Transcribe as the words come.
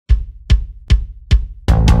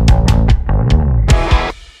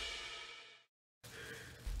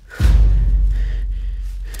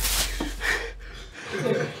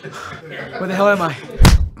Where the hell am I?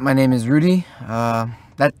 My name is Rudy.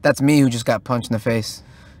 That's me who just got punched in the face.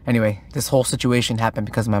 Anyway, this whole situation happened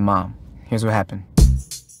because of my mom. Here's what happened.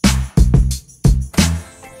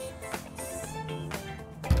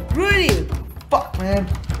 Rudy! Fuck, man.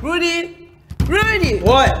 Rudy! Rudy!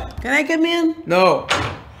 What? Can I come in? No.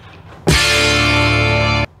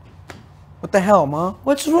 What the hell, Ma?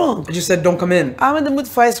 What's wrong? I just said don't come in. I'm in the mood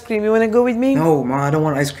for ice cream. You wanna go with me? No, Ma, I don't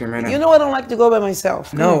want ice cream right now. You know I don't like to go by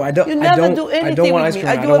myself. No, I don't. You never do I anything don't want with ice me. cream.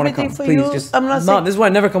 I I do don't want to everything come. for Please, you. just. I'm not Mom, saying... this is why I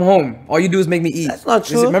never come home. All you do is make me eat. That's not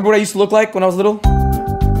true. Remember what I used to look like when I was little?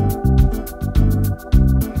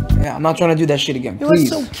 Yeah, I'm not trying to do that shit again. You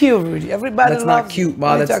Please. were so cute, Rudy. Everybody That's loves not cute, you.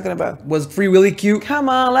 Ma. What are you talking about? Was Free Willy cute? Come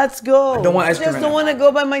on, let's go. I don't want ice cream I just right don't now. want to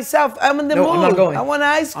go by myself. I'm in the mood. I'm not going. I want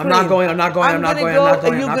ice cream. I'm not going. I'm not going. I'm not going. I'm not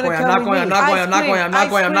going. I'm not going. I'm not going. I'm not going. I'm not going. I'm not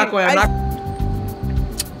going. I'm not going. I'm not.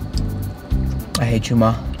 I hate you,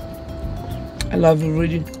 Ma. I love you,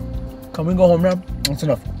 Rudy. Can we go home now? That's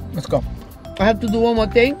enough. Let's go. I have to do one more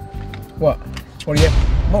thing. What? What do you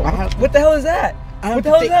have? What the hell is that? What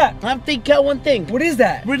the hell is that? I have to take out one thing. What is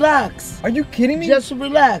that? Relax. Are you kidding me? Just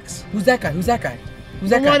relax. Who's that guy? Who's that guy?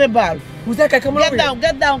 Who's that Don't guy? worry about it. Who's that guy coming over Get down,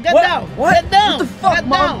 here? get down, get What? down. What? Get down. What the fuck, get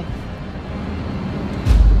Mom? down.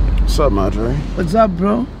 What's up, Madre? What's up,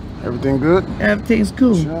 bro? Everything good? Everything's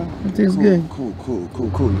cool. Sure. Everything's Cool, good.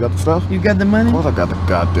 Cool. You got the stuff? You got the money? Of course I got the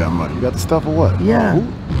goddamn money. You got the stuff or what? Yeah.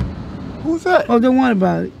 Who's that? Oh, don't worry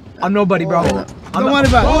about it. I'm nobody, bro. Don't worry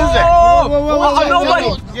about it. Who is that? I'm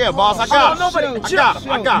nobody. Yeah, boss, I got him. Nobody. I got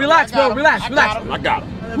him. Relax, bro. Relax. Relax. I got him.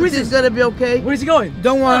 Who is this? Gonna be okay? Where's he going?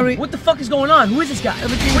 Don't worry. What the fuck is going on? Who is this guy?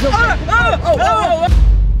 Everything's okay.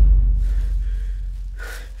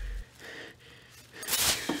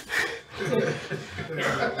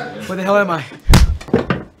 Where the hell am I?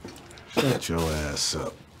 Shut your ass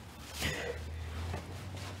up.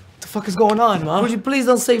 What the fuck is going on, Mom? Would you please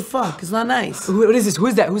don't say fuck? It's not nice. What is this? Who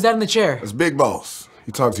is that? Who's that in the chair? It's Big Boss.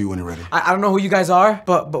 He'll talk to you when you're ready. I don't know who you guys are,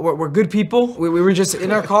 but we're good people. We were just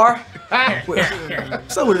in our car.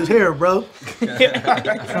 What's up with his hair, bro?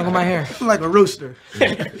 What's wrong with my hair? Like a rooster.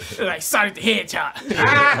 Like Sonic the Hedgehog.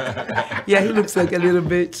 Yeah, he looks like a little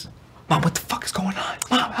bitch. Mom, what the fuck is going on?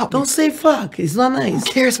 Mom, help me. Don't say fuck. It's not nice.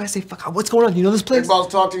 Who cares if I say fuck? What's going on? You know this place? Big Boss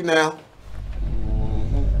will talk to you now.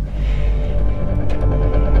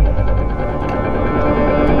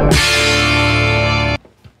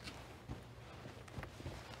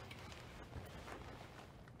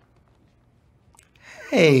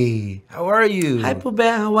 Hey, how are you? Hi, Poo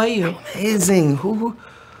Bear. How are you? Amazing. Who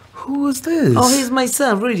is this? Oh, he's my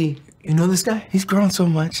son, Rudy. You know this guy? He's grown so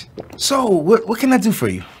much. So, what can I do for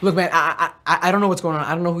you? Look, man, I don't know what's going on.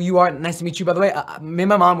 I don't know who you are. Nice to meet you, by the way. Me and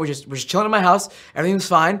my mom were just chilling at my house. Everything was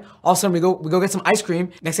fine. All of a sudden, we go get some ice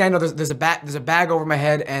cream. Next thing I know, there's a bag over my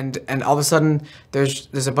head, and all of a sudden,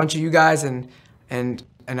 there's a bunch of you guys, and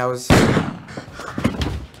I was.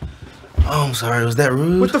 Oh, I'm sorry. Was that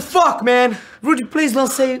rude? What the fuck, man? Rudy, please don't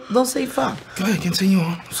say fuck. Go ahead, continue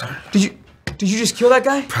on. I'm sorry. Did you just kill that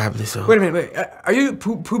guy? Probably so. Wait a minute, wait. Are you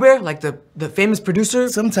Pooh Bear, like the famous producer?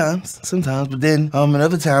 Sometimes, but then, and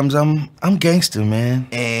other times I'm Gangster, man.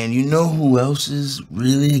 And you know who else is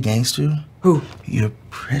really a gangster? Who? Your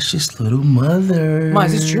precious little mother. Ma,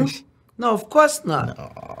 is this true? No, of course not.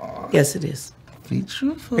 No. Yes, it is. Be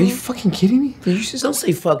truthful. Are you fucking kidding me? Don't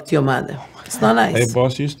say fuck to your mother. It's not nice. Hey,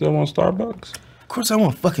 boss, you still want Starbucks? Of course I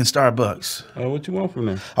want fucking Starbucks. What you want from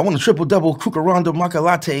there? I want a triple-double Cucaronda Maca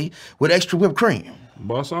Latte with extra whipped cream.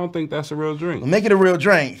 Boss, I don't think that's a real drink. Make it a real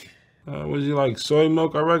drink. Would you like soy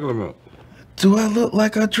milk or regular milk? Do I look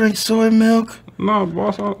like I drink soy milk? No,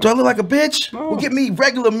 boss. Do I look like a bitch? No. Well, get me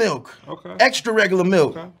regular milk. Okay. Extra regular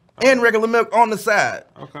milk. Okay. And regular milk on the side.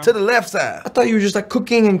 Okay. To the left side. I thought you were just like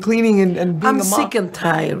cooking and cleaning and being I'm a mom. sick and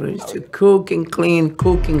tired to cook and clean.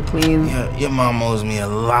 Yeah, your mom owes me a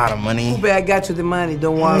lot of money. Poo Bear, I got you the money.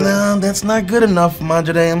 Don't worry. No, that's not good enough,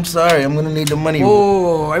 Madre. I'm sorry. I'm gonna need the money.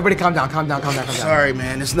 Whoa, everybody calm down. Sorry,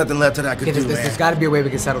 man. There's nothing left that I could do, man. There's gotta be a way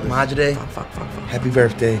we can settle this. Madre, Fuck. happy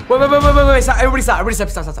birthday. Wait, stop. Everybody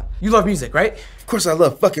stop. You love music, right? Of course I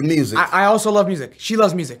love fucking music. I also love music. She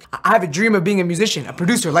loves music. I have a dream of being a musician, a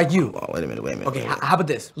producer like you. Oh, wait a minute. Okay, how about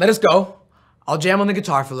this? Let us go. I'll jam on the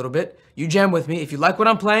guitar for a little bit. You jam with me. If you like what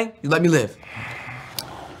I'm playing, you let me live.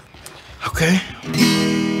 Okay.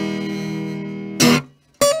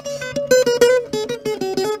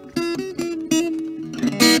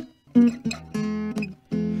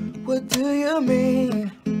 What do you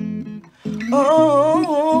mean?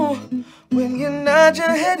 Oh, when you nod your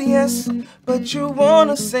head yes, but you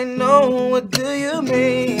wanna say no. What do you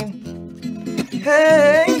mean?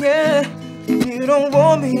 Hey, yeah, you don't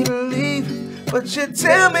want me to leave, but you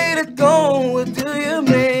tell me to go. What do you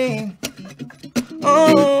mean?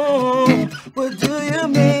 Oh, what do you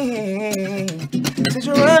mean? Since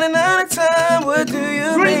you're running out of time, what do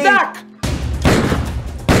you Rudy's mean? back!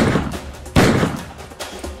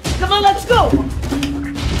 Come on, let's go!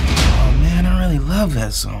 Oh man, I really love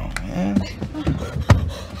that song, man.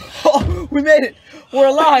 Oh, we made it. We're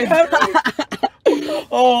alive.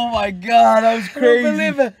 Oh my God, that was crazy. I don't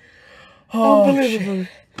believe it. Oh, Unbelievable.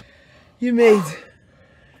 You made.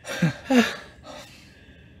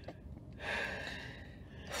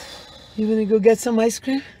 You wanna go get some ice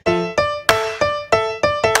cream?